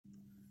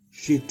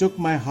She took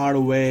my heart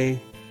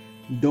away,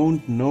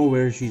 don't know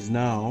where she's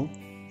now,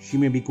 she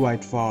may be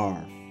quite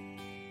far.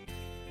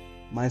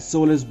 My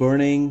soul is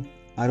burning,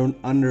 I don't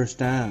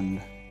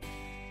understand.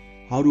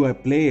 How do I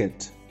play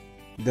it?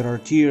 There are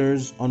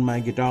tears on my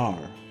guitar.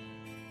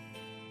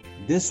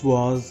 This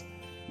was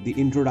the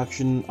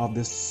introduction of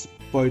this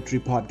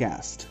poetry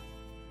podcast.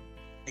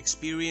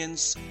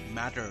 Experience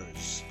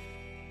matters,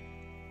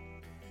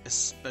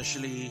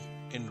 especially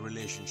in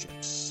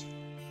relationships.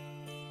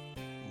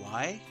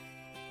 Why?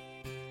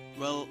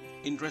 Well,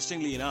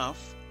 interestingly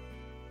enough,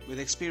 with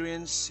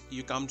experience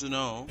you come to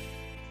know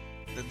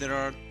that there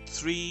are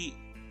 3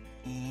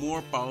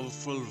 more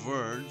powerful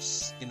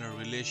words in a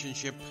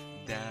relationship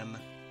than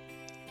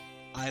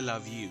I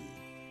love you.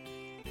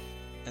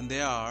 And they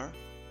are,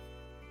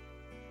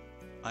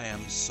 I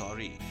am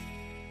sorry.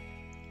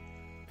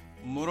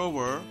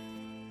 Moreover,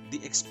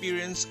 the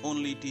experience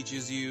only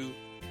teaches you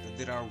that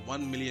there are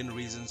 1 million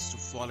reasons to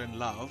fall in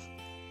love,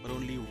 but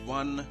only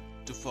 1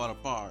 to fall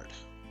apart.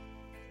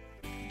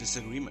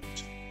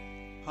 Disagreement.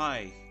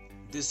 Hi,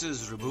 this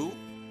is Ribhu,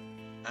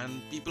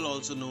 and people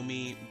also know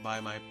me by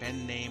my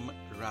pen name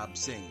Rab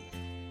Singh.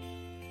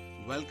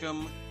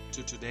 Welcome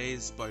to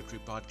today's poetry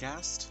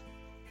podcast.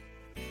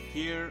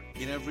 Here,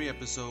 in every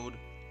episode,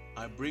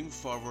 I bring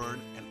forward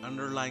an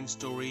underlying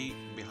story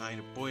behind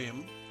a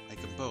poem I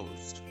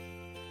composed.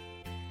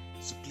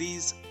 So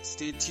please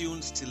stay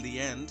tuned till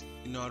the end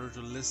in order to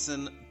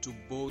listen to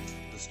both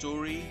the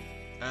story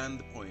and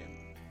the poem.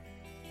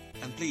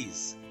 And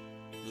please,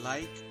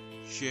 like,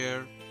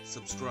 share,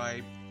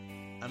 subscribe,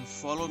 and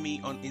follow me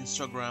on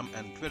Instagram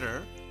and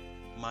Twitter.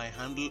 My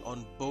handle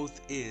on both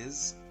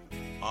is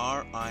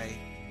RIBHUAHUJA,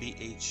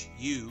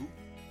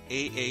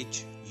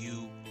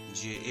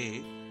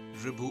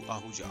 Ribhu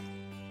Ahuja.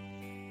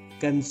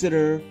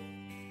 Consider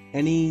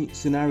any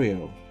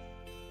scenario.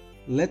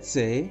 Let's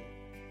say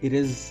it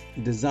is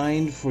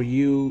designed for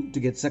you to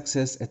get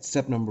success at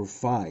step number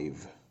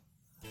 5.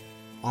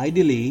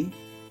 Ideally,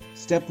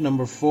 step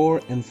number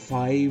 4 and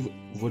 5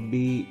 would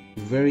be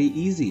very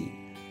easy,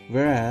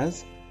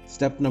 whereas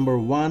step number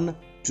 1,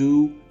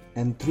 2,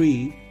 and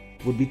 3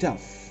 would be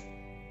tough.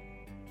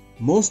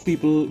 Most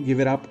people give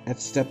it up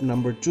at step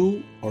number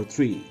 2 or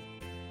 3.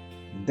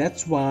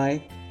 That's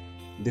why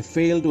they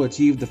fail to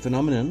achieve the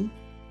phenomenon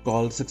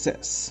called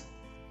success.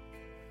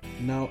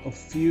 Now, a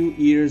few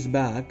years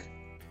back,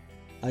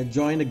 I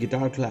joined a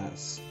guitar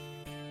class.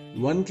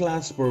 1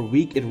 class per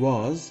week it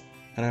was,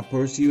 and I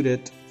pursued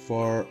it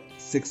for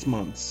 6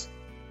 months,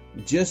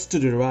 just to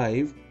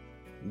derive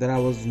that I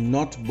was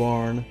not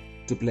born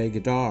to play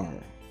guitar.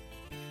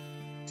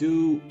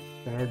 2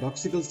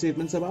 paradoxical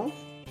statements above?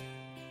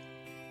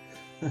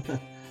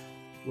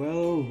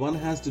 Well, one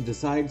has to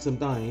decide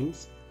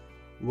sometimes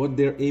what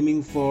they're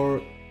aiming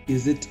for.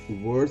 Is it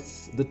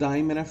worth the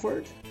time and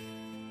effort?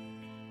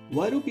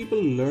 Why do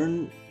people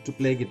learn to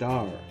play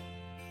guitar?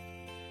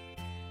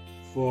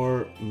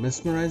 For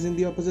mesmerizing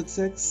the opposite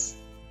sex?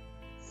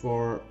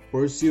 For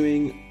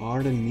pursuing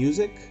art and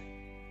music?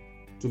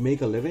 To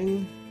make a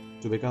living?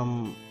 To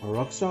become a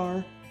rock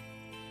star?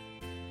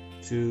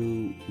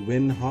 To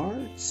win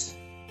hearts?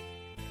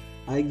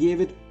 I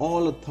gave it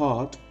all a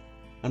thought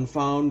and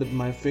found that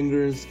my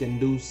fingers can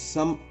do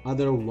some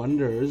other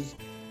wonders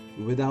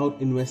without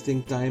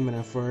investing time and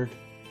effort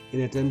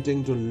in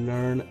attempting to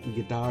learn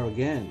guitar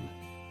again.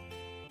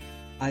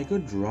 I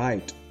could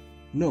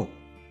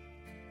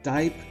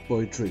type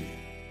poetry,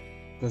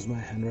 because my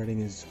handwriting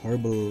is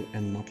horrible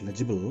and not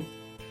legible.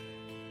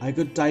 I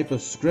could type a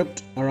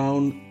script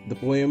around the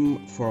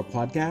poem for a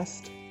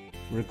podcast,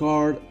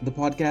 record the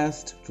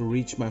podcast to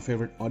reach my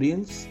favorite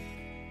audience,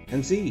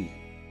 and see,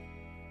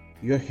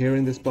 you're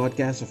hearing this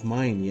podcast of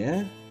mine,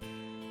 yeah?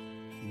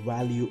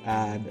 Value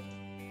add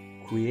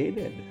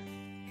created.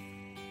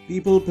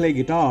 People play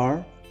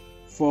guitar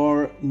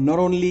for not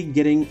only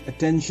getting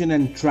attention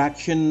and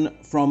traction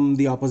from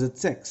the opposite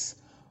sex,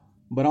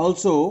 but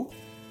also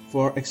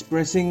for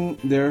expressing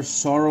their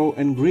sorrow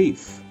and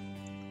grief.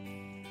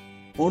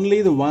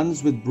 Only the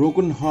ones with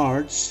broken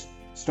hearts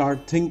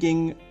start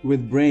thinking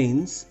with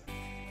brains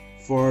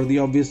for the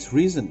obvious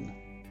reason.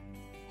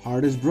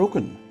 Heart is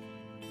broken.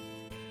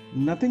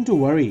 Nothing to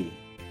worry,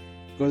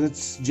 because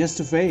it's just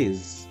a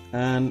phase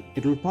and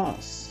it'll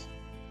pass.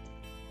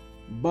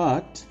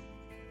 But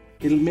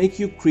it'll make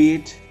you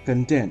create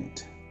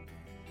content,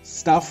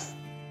 stuff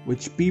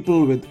which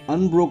people with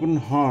unbroken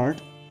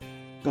heart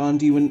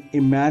can't even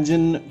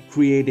imagine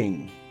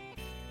creating.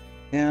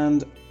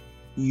 And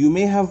you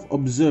may have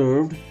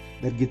observed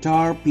that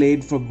guitar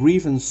played for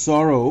grief and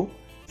sorrow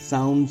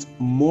sounds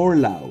more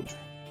loud.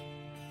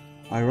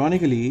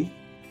 Ironically,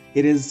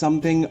 it is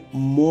something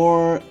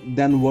more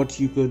than what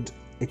you could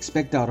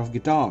expect out of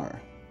guitar.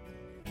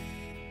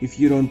 If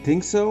you don't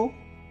think so,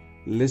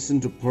 listen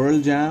to Pearl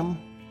Jam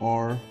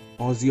or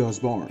Ozzy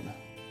Osbourne.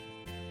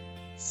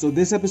 So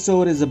this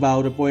episode is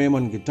about a poem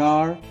on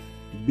guitar,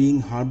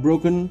 being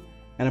heartbroken,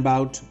 and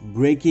about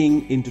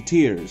breaking into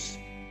tears.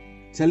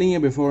 Telling you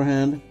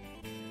beforehand,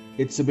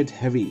 it's a bit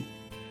heavy.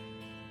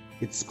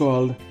 It's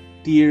called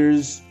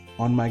Tears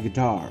on My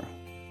Guitar.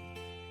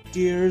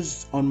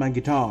 Tears on my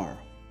guitar.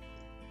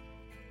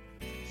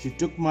 She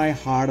took my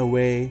heart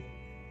away.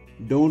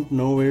 Don't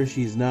know where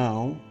she's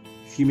now.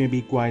 She may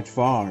be quite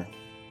far.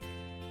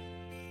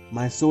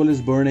 My soul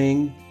is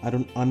burning. I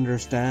don't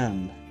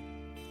understand.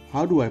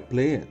 How do I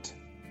play it?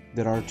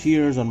 There are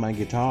tears on my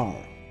guitar.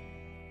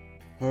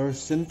 Her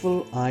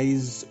sinful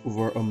eyes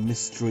were a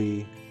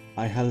mystery.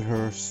 I held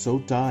her so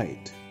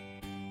tight.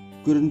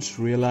 Couldn't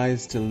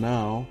realize till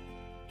now,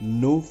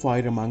 no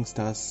fight amongst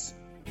us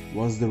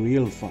was the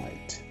real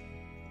fight.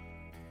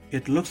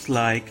 It looks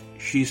like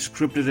she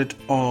scripted it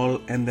all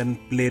and then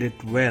played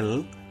it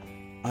well.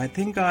 I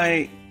think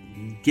I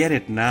get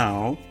it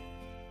now.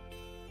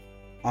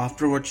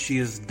 After what she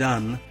has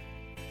done,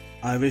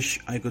 I wish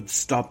I could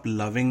stop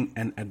loving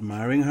and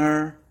admiring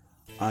her.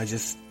 I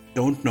just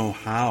don't know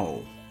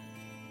how.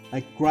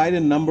 I cried a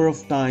number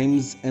of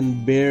times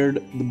and bared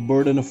the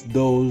burden of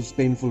those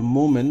painful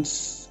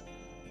moments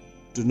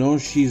to know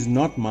she's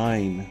not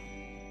mine.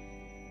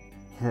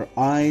 Her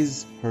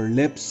eyes, her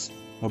lips,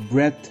 her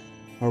breath,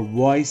 her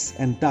voice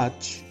and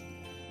touch,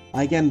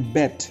 I can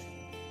bet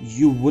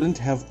you wouldn't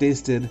have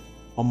tasted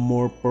a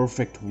more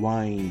perfect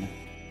wine.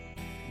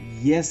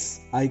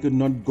 Yes, I could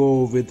not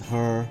go with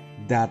her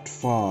that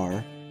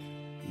far.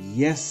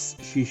 Yes,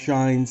 she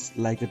shines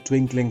like a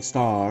twinkling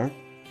star.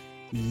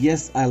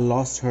 Yes, I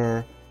lost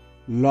her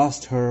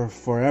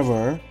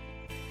forever.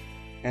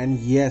 And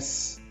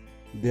yes,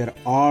 there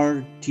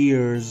are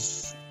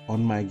tears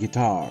on my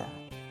guitar.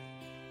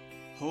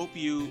 Hope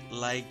you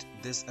liked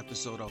this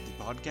episode of the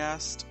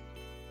podcast.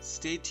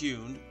 Stay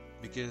tuned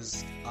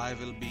because I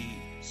will be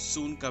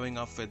soon coming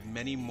up with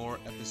many more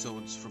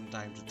episodes from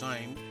time to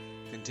time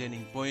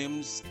containing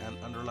poems and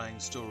underlying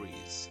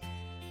stories.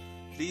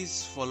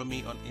 Please follow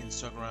me on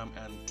Instagram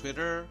and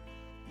Twitter.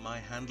 My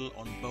handle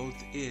on both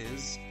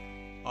is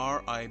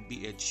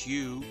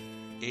RIBHUAHUJA,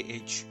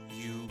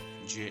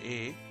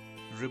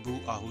 Ribu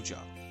Ahuja.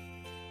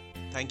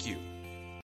 Thank you.